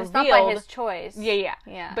 It's not by his choice. Yeah.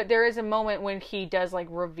 But there is a moment when he does like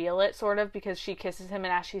reveal it, sort of, because she kisses him,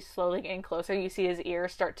 and as she's slowly getting closer, you see his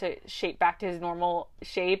ears start to shape back to his normal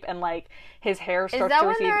shape, and like his hair starts to recede. Is that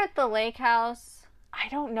when they're at the lake house? I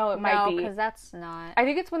don't know. It might be. No, because that's not. I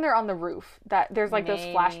think it's when they're on the roof. That there's like those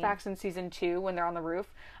flashbacks in season 2 when they're on the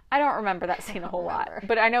roof. I don't remember that scene a whole lot,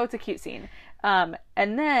 but I know it's a cute scene. And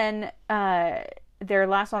then their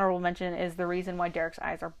last honorable mention is the reason why Derek's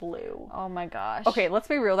eyes are blue. Oh my gosh. Okay, let's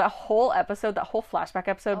be real. That whole flashback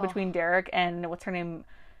episode between Derek and what's her name?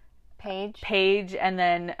 Paige, and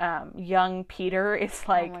then young Peter is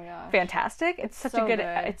like fantastic. It's such a good.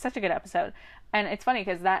 It's such a good episode. And it's funny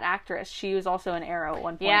because that actress, she was also in Arrow at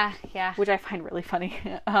one point. Yeah. Which I find really funny.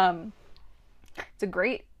 It's a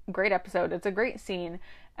great episode. It's a great scene.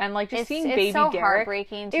 And like just seeing baby so Derek,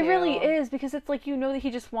 heartbreaking too. It really is, because it's like, that he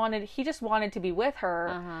just wanted to be with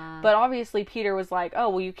her, but obviously Peter was like, oh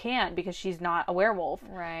well, you can't because she's not a werewolf,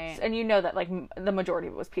 right? And that like the majority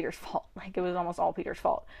of it was Peter's fault. Like it was almost all Peter's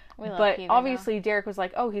fault. But Peter, obviously Derek was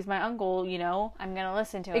like, oh, he's my uncle, I'm gonna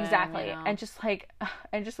listen to him. Exactly. And just like,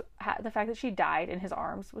 the fact that she died in his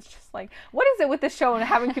arms was just like, what is it with this show and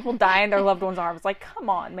having people die in their loved ones' arms? Like, come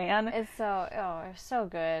on, man. It's so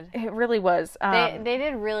good. It really was. They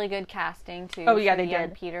did really good casting too. Oh yeah, they did.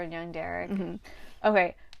 Young Peter and young Derek. Mm-hmm.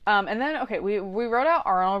 Okay. And then we wrote out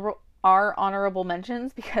our honorable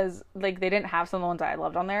mentions because like they didn't have some of the ones I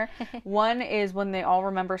loved on there. One is when they all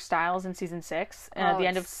remember Stiles in season 6 and at the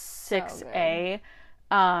end of 6A.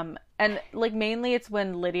 And like mainly it's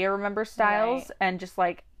when Lydia remembers Stiles, right. And just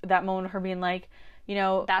like that moment of her being like,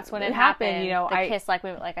 that's when it happened. The kiss, like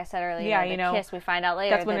I said earlier. Yeah, the kiss we find out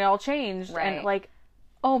later. That's when it all changed. Right. And like,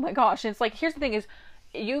 oh my gosh. And it's like, here's the thing is,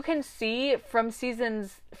 you can see from season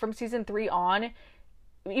 3 on,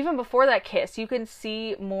 even before that kiss, you can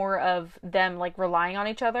see more of them, like, relying on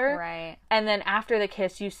each other. Right. And then after the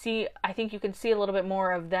kiss, I think you can see a little bit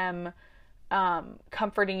more of them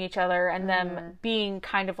comforting each other and them being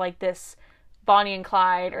kind of like this Bonnie and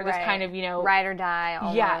Clyde, or this kind of, ride or die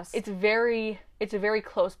almost. Yeah, it's a very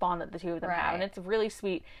close bond that the two of them have, and it's really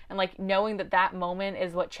sweet. And, like, knowing that moment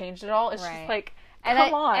is what changed it all, it's just like,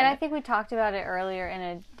 come on. And I think we talked about it earlier in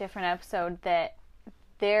a different episode, that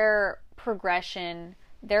their progression,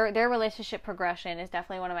 their relationship progression is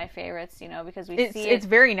definitely one of my favorites, because it's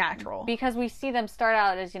very natural. Because we see them start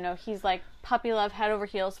out as, he's like puppy love, head over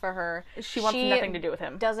heels for her. She wants nothing to do with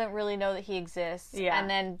him. Doesn't really know that he exists. Yeah. And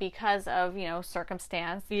then because of,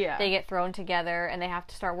 circumstance, they get thrown together and they have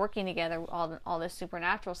to start working together, all this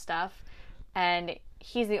supernatural stuff. And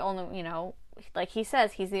he's the only, like he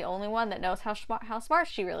says, he's the only one that knows how smart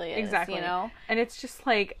she really is. Exactly. And it's just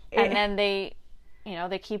like... And then they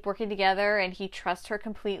keep working together, and he trusts her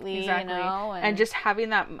completely, exactly. And just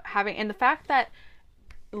having and the fact that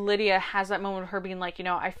Lydia has that moment of her being like,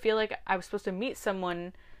 I feel like I was supposed to meet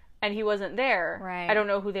someone and he wasn't there. Right. I don't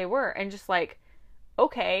know who they were. And just like,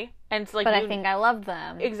 okay. And it's like, but I think I loved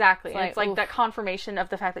them. Exactly. And it's like that confirmation of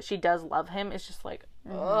the fact that she does love him is just like,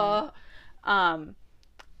 ugh. And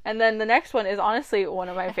then the next one is honestly one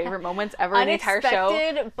of my favorite moments ever in the entire show.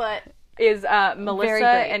 Unexpected, but is Melissa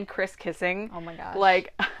and Chris kissing. Oh my gosh.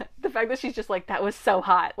 Like, the fact that she's just like, that was so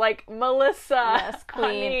hot. Like, Melissa, yes, queen.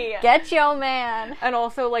 Honey. Get your man. And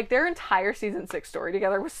also, like, their entire season 6 story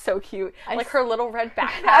together was so cute. Like, her little red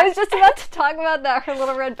backpack. I was just about to talk about that. Her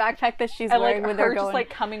little red backpack that she's wearing when they're going. And, just, like,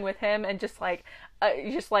 coming with him and just, like,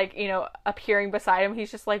 appearing beside him.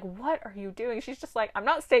 He's just like, what are you doing? She's just like, I'm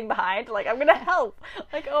not staying behind. Like, I'm gonna help.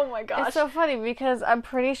 Like, oh my gosh. It's so funny because I'm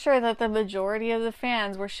pretty sure that the majority of the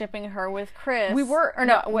fans were shipping her with Chris. We were. Or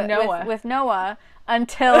no, with Noah.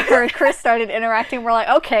 Until Chris started interacting. We're like,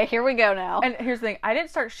 okay, here we go now. And here's the thing. I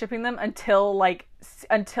didn't start shipping them until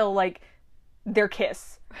their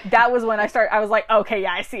kiss. That was when I was like, okay,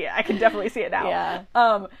 yeah, I see it. I can definitely see it now.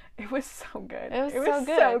 Yeah. It was so good. It was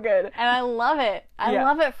so good. And I love it. I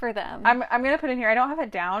love it for them. I'm going to put in here, I don't have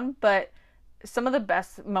it down, but some of the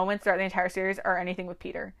best moments throughout the entire series are anything with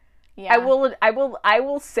Peter. Yeah. I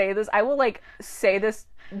will say this. I will, like, say this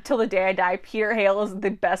until the day I die. Peter Hale is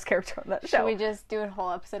the best character on that show. Should we just do a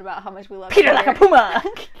whole episode about how much we love Peter like a puma?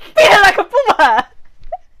 Peter like a puma!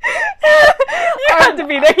 You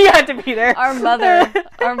had to be there. Our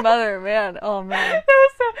mother, man. Oh man. That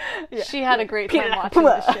was so, yeah. She had a great time watching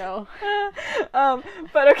the show.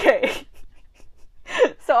 But okay.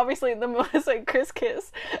 So obviously the Melissa and Chris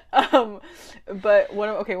kiss. But one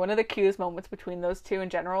of the cutest moments between those two in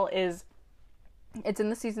general is it's in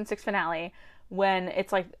the season 6 finale when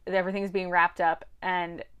it's like everything's being wrapped up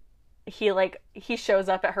and he shows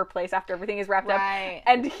up at her place after everything is wrapped up,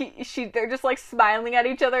 and they're just like smiling at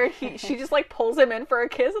each other. She just like pulls him in for a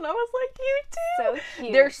kiss, and I was like, you too. So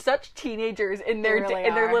cute. They're such teenagers in their really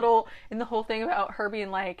in their little in the whole thing about her being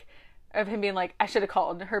like, of him being like, I should have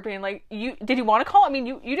called, and her being like, did you want to call? I mean,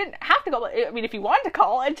 you didn't have to call. I mean, if you wanted to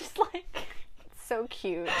call, and just like. So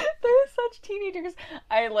cute. They're such teenagers.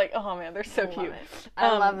 I like. Oh man, they're so cute.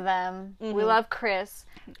 I love them. Mm-hmm. We love Chris.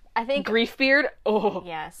 I think Griefbeard. Oh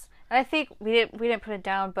yes. And I think we didn't put it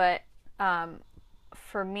down, but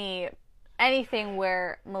for me, anything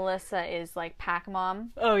where Melissa is like pack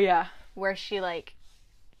mom. Oh yeah. Where she like,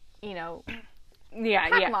 yeah,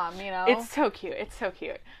 pack mom. It's so cute.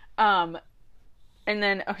 And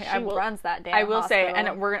then okay, she runs that damn I will hospital. say, and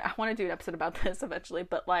I want to do an episode about this eventually,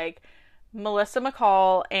 but like Melissa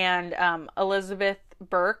McCall and Elizabeth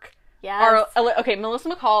Burke. Yes. Melissa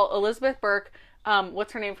McCall, Elizabeth Burke.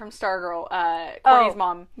 What's her name from Stargirl? Courtney's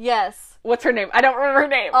mom. Yes. What's her name? I don't remember her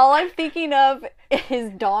name. All I'm thinking of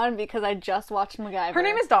is Dawn because I just watched MacGyver. Her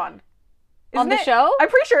name is Dawn. On the show? I'm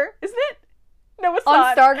pretty sure. Isn't it? No, it's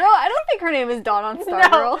not. On Stargirl? I don't think her name is Dawn on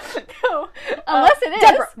Stargirl. No. Unless it is.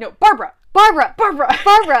 Deborah. No, Barbara. Barbara.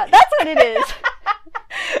 That's what it is.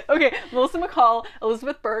 Okay, Melissa McCall,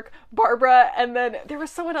 Elizabeth Burke, Barbara, and then there was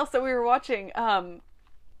someone else that we were watching.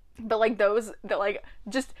 But like those that like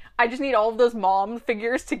I just need all of those mom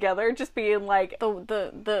figures together, just being like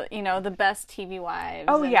the best TV wives.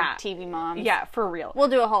 Oh yeah, TV moms. Yeah, for real. We'll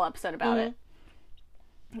do a whole episode about it.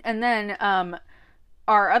 And then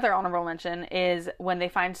our other honorable mention is when they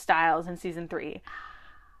find Styles in season 3.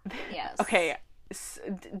 Yes. Okay,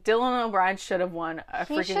 Dylan O'Brien should have won a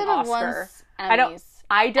freaking Oscar. Emmys.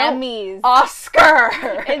 I don't. Emmys. Oscar.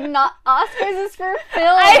 It's not Oscars is for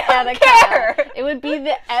film. I don't care. It would be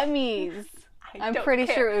the Emmys. I I'm pretty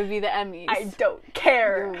sure it would be the Emmys. I don't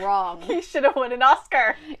care. You're wrong. He should have won an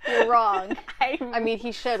Oscar. You're wrong. I mean,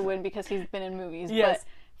 he should win because he's been in movies. Yes.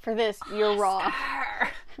 But for this, you're wrong.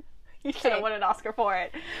 He should have won an Oscar for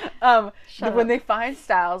it. When they find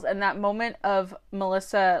Stiles and that moment of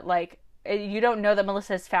Melissa, like, you don't know that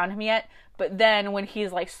Melissa has found him yet, but then when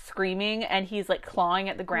he's like screaming and he's like clawing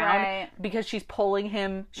at the ground because she's pulling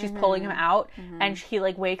him out, and he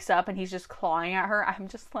like wakes up and he's just clawing at her, I'm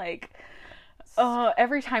just like, oh,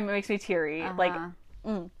 every time it makes me teary. Like,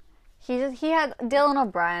 he had Dylan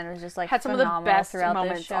O'Brien was just like had some of the best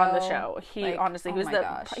moments on the show. He like, honestly,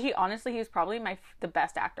 he was probably the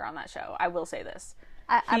best actor on that show. I will say this.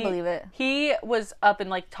 I believe it. He was up in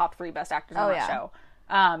like top 3 best actors on that show.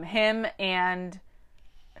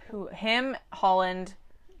 Him, Holland,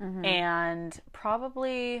 and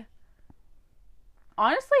probably,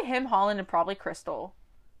 honestly, Holland, and probably Crystal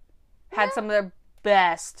had some of their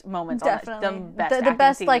best moments. Definitely. On this. The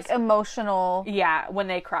best scenes. Like emotional. Yeah, when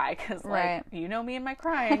they cry, because like you know me and my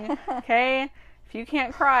crying. Okay, if you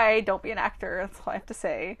can't cry, don't be an actor. That's all I have to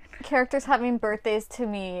say. Characters having birthdays to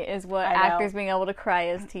me is what actors being able to cry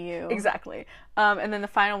is to you. Exactly. And then the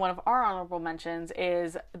final one of our honorable mentions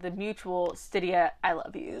is the mutual Stydia I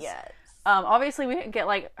love yous. Yes. Obviously we didn't get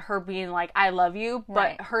like her being like I love you,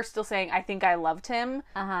 but her still saying I think I loved him.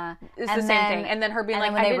 It's the same thing. And then her being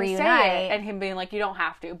like I didn't say it, and him being like you don't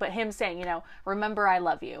have to, but him saying, you know, remember I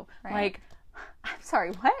love you. Right. Like, I'm sorry,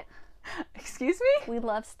 what? Excuse me? We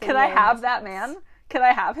love Stydia. Can I have that man? Can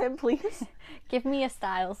I have him, please? Give me a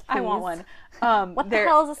Stiles, please. I want one. What the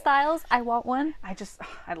hell is a Stiles? I want one.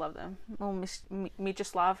 I love them. Oh,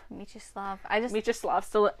 Mieczysław. Mieczysław.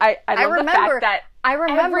 Still, I love the fact that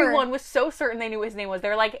everyone was so certain they knew what his name was.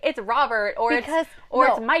 They're like, it's Robert,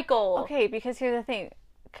 it's Michael. Okay, because here's the thing.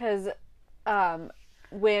 Because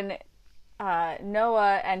when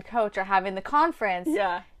Noah and Coach are having the conference,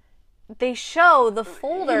 they show the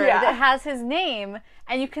folder that has his name,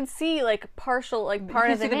 and you can see like partial, like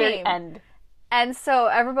part of the name. Very end. And so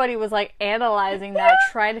everybody was like analyzing that,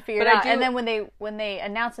 trying to figure it out. And then when they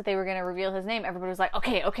announced that they were going to reveal his name, everybody was like,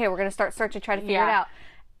 okay, we're going to start searching, try to figure it out.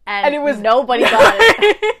 And it was nobody got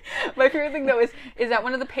it. My favorite thing though is that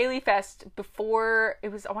one of the Paley Fest before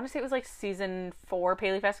it was, I want to say it was like season 4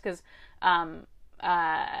 Paley Fest, because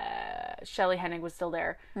Shelley Hennig was still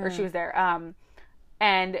there, or she was there.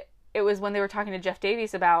 And it was when they were talking to Jeff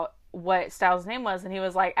Davies about what Stiles' name was, and he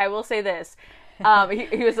was like, I will say this. He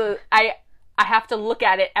was I have to look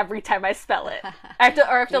at it every time I spell it. I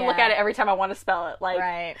have to look at it every time I want to spell it. Like,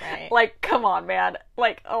 right. Like, come on, man.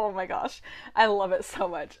 Like, oh my gosh. I love it so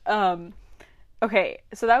much. Okay,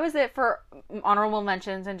 so that was it for honorable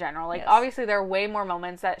mentions in general. Like, obviously there are way more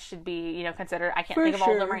moments that should be, you know, considered. I can't think of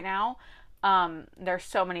all of them right now. There's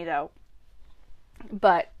so many though.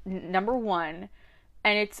 But number 1,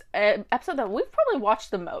 and it's an episode that we've probably watched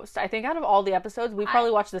the most. I think out of all the episodes, we've probably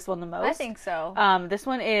watched this one the most. I think so. This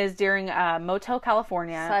one is during Motel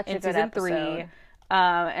California in season 3.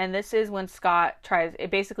 And this is when Scott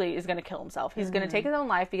basically is going to kill himself. He's going to take his own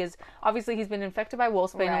life because obviously he's been infected by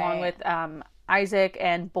Wolfsbane along with Isaac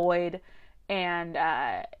and Boyd and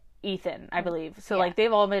Ethan, I believe. So like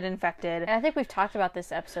they've all been infected. And I think we've talked about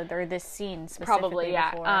this episode or this scene specifically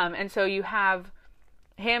before. And so you have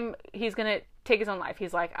him, he's going to take his own life.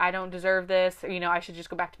 He's like, I don't deserve this, or, you know, I should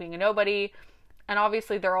just go back to being a nobody. And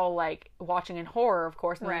obviously they're all like watching in horror, of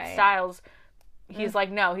course. And then Stiles, he's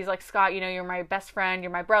like, no, he's like, Scott, you know, you're my best friend,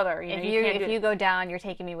 you're my brother. You know, if you go down, you're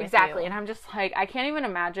taking me with you. Exactly. And I'm just like, I can't even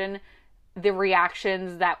imagine the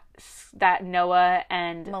reactions that Noah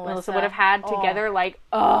and Melissa would have had together. Like,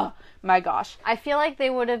 oh my gosh. I feel like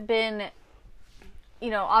they would have been,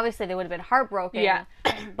 you know, obviously they would have been heartbroken. Yeah.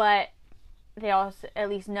 But they also, at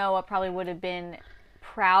least Noah probably would have been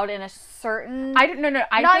proud in a certain... I don't know.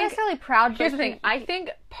 Not necessarily proud, but... Here's the thing. I think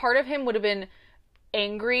part of him would have been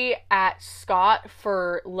angry at Scott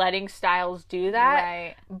for letting Stiles do that.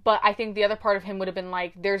 Right. But I think the other part of him would have been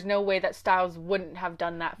like, there's no way that Stiles wouldn't have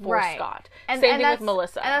done that for Scott. Same thing with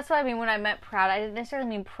Melissa. And that's what I mean when I meant proud. I didn't necessarily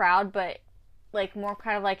mean proud, but like more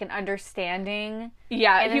kind of like an understanding.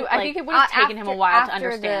 Yeah, I think it would have taken him a while to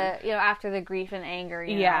understand. After the grief and anger,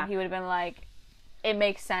 you know, he would have been like, it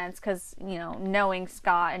makes sense because, you know, knowing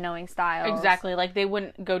Scott and knowing Stiles. Exactly. Like, they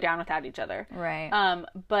wouldn't go down without each other. Right.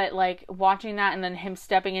 But, like, watching that and then him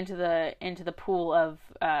stepping into the pool of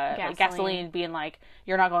gasoline being like,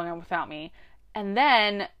 you're not going on without me. And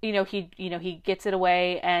then, he gets it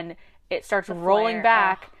away and it starts rolling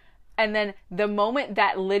back. Oh. And then the moment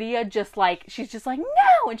that Lydia she's just like,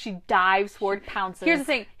 no! And she dives forward. She pounces. Here's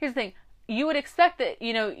the thing. you would expect that,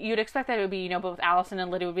 you'd expect that it would be, both Allison and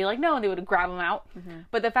Lydia would be like, no, and they would grab him out.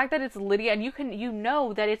 But the fact that it's Lydia, and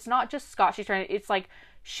that it's not just Scott she's trying to, it's like,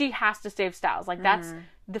 she has to save Stiles. Like, that's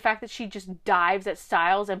the fact that she just dives at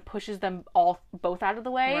Stiles and pushes them both out of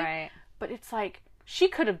the way. Right. But it's like, she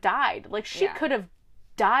could have died. Like, she could have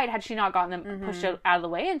died had she not gotten them pushed out of the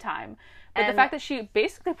way in time. But the fact that she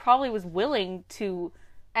basically probably was willing to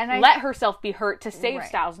let herself be hurt to save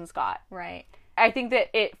Stiles and Scott. Right. I think that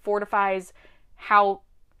it fortifies how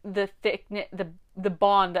the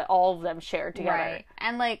bond that all of them share together. Right.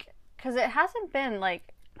 And, like, because it hasn't been,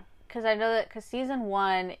 like, because I know that, because season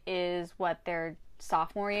 1 is their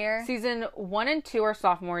sophomore year? Season 1 and 2 are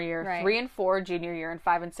sophomore year, right. 3 and 4 junior year, and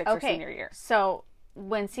 5 and 6 are senior year. So,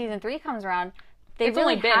 when season 3 comes around, they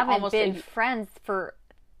really haven't been friends for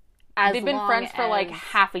as long. They've been friends for, like,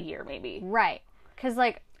 half a year, maybe. Right. Because,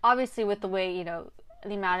 like, obviously with the way,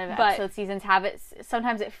 the amount of episode seasons have it,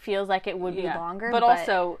 sometimes it feels like it would be longer. But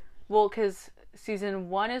also, because season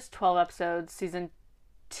 1 is 12 episodes, season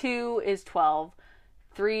 2 is 12,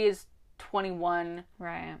 3 is 21,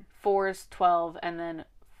 right? 4 is 12, and then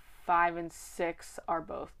 5 and 6 are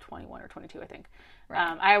both 21 or 22, I think.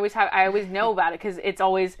 Right. I always know about it because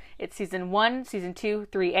it's season 1, season 2,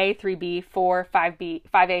 3A, 3B, 4, 5B,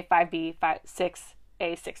 5A, 5B, 6A,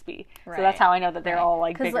 6B. Right. So that's how I know that they're all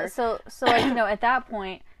like bigger. So like, at that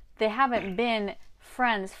point they haven't been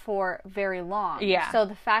friends for very long. Yeah. So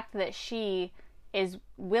the fact that she is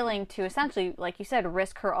willing to essentially, like you said,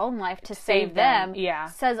 risk her own life to save them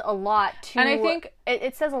says a lot to, and I think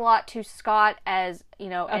it says a lot to Scott as,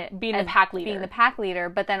 being the pack leader.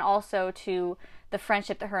 But then also to the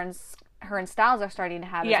friendship that her and Stiles are starting to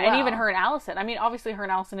have as well. And even her and Allison. I mean, obviously her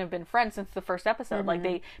and Allison have been friends since the first episode. Like,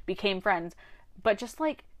 they became friends. But just,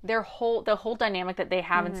 like, the whole dynamic that they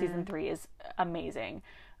have in season 3 is amazing.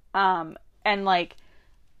 And, like,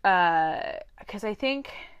 because I think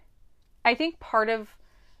part of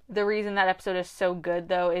the reason that episode is so good,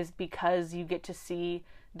 though, is because you get to see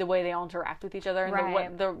the way they all interact with each other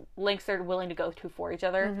and the lengths they're willing to go to for each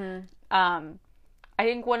other. I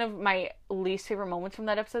think one of my least favorite moments from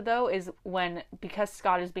that episode, though, is because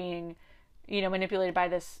Scott is being, manipulated by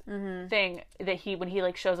this thing that when he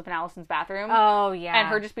like shows up in Allison's bathroom. Oh yeah. And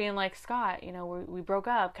her just being like, Scott, we broke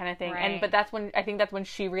up, kind of thing. Right. But that's when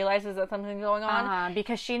she realizes that something's going on.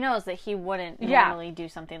 Because she knows that he wouldn't normally do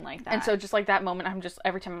something like that. And so just like that moment,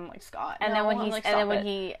 every time I'm like, Scott. And then when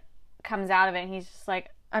he comes out of it, and he's just like,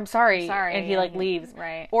 I'm sorry, and he like leaves.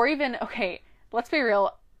 Right. Or even, okay, let's be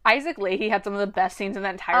real. Isaac Leahy had some of the best scenes in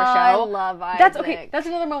that entire show. I love Isaac. That's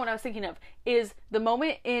another moment I was thinking of, is the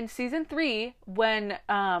moment in season 3 when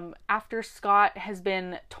after Scott has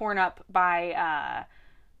been torn up by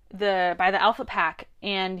the Alpha Pack,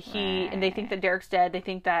 and they think that Derek's dead. They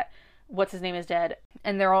think that what's his name is dead,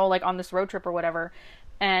 and they're all like on this road trip or whatever,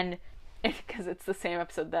 and because it's the same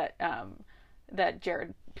episode that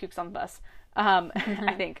Jared pukes on the bus.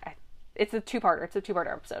 I think it's a two-parter. It's a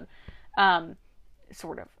two-parter episode.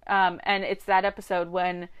 Sort of. And it's that episode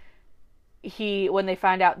when they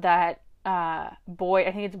find out that Boyd,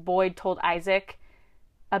 I think it's Boyd, told Isaac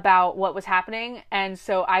about what was happening, and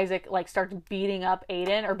so Isaac like starts beating up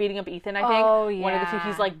Aiden, or beating up Ethan, I think. Oh yeah. One of the two.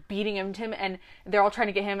 He's like beating him, and they're all trying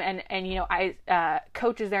to get him, and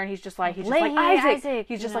Coach is there, and he's just like Isaac.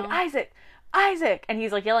 He's just like Isaac, and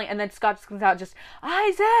he's like yelling, and then Scott just comes out, just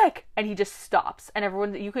Isaac, and he just stops, and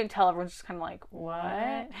you can tell everyone's just kind of like,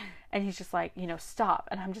 what? And he's just like, stop.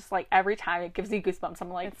 And I'm just like, every time it gives me goosebumps. I'm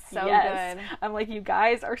like, it's so yes. good. I'm like, you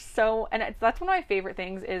guys are so, and that's one of my favorite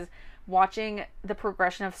things, is watching the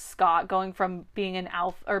progression of Scott going from being an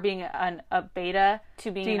alpha, or being a beta,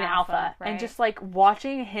 to being an alpha. Right. And just like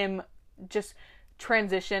watching him just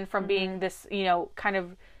transition from being this, kind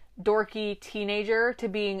of dorky teenager to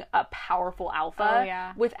being a powerful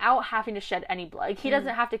alpha, without having to shed any blood. Like, he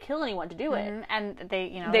doesn't have to kill anyone to do it. And they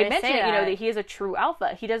mention it, that he is a true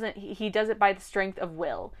alpha. He does it by the strength of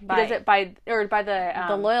will. He does it by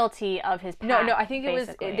the loyalty of his pack. No, I think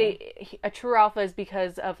a true alpha is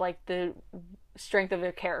because of like the strength of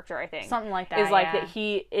their character, I think. Something like that. Is like that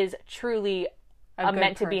he is truly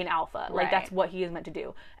meant to be an alpha. Like, that's what he is meant to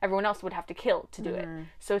do. Everyone else would have to kill to do it.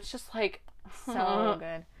 So it's just like so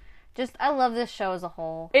good. Just, I love this show as a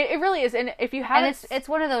whole. It really is, and if you haven't, it's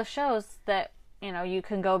one of those shows that you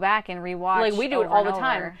can go back and rewatch. Like, we do it all the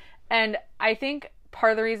time, and I think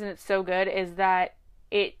part of the reason it's so good is that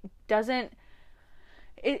I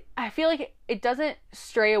feel like it doesn't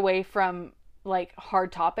stray away from like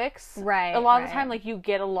hard topics. Right. A lot of the time, like, you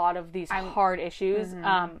get a lot of these hard issues.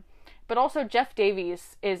 But but also Jeff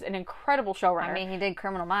Davies is an incredible showrunner. I mean, he did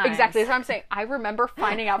Criminal Minds. Exactly. That's what I'm saying. I remember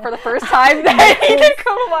finding out for the first time that he did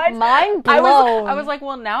Criminal Minds. Mind blown. I was like,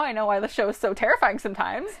 well, now I know why the show is so terrifying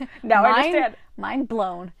sometimes. Now I understand. Mind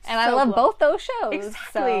blown. And I love both those shows.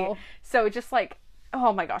 Exactly. So just like,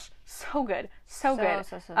 oh my gosh, so good. So good.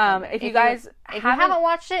 So if you guys haven't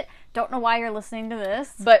watched it, don't know why you're listening to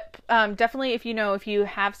this. But definitely if you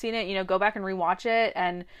have seen it, go back and rewatch it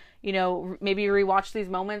and, maybe rewatch these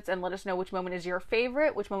moments and let us know which moment is your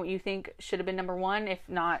favorite, which moment you think should have been number one, if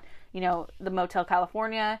not, the Motel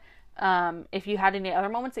California. If you had any other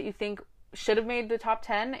moments that you think should have made the top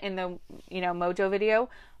 10 in the, Mojo video,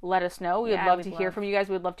 let us know. We would love to hear from you guys.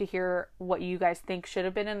 We would love to hear what you guys think should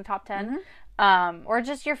have been in the top 10. Mm-hmm. Or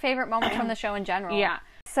just your favorite moments from the show in general. Yeah.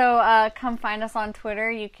 So come find us on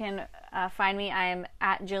Twitter. You can find me. I am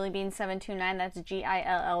at Jillybean729. That's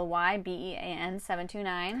GILLYBEAN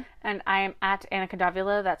 729. And I am at Annika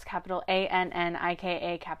Davila. That's capital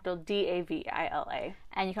ANNIKA, capital DAVILA.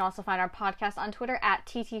 And you can also find our podcast on Twitter at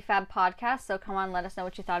TTFab Podcast. So come on, let us know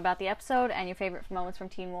what you thought about the episode and your favorite moments from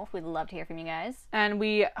Teen Wolf. We'd love to hear from you guys. And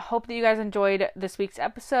we hope that you guys enjoyed this week's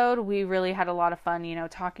episode. We really had a lot of fun,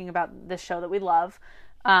 talking about this show that we love.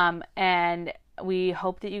 And we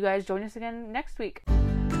hope that you guys join us again next week.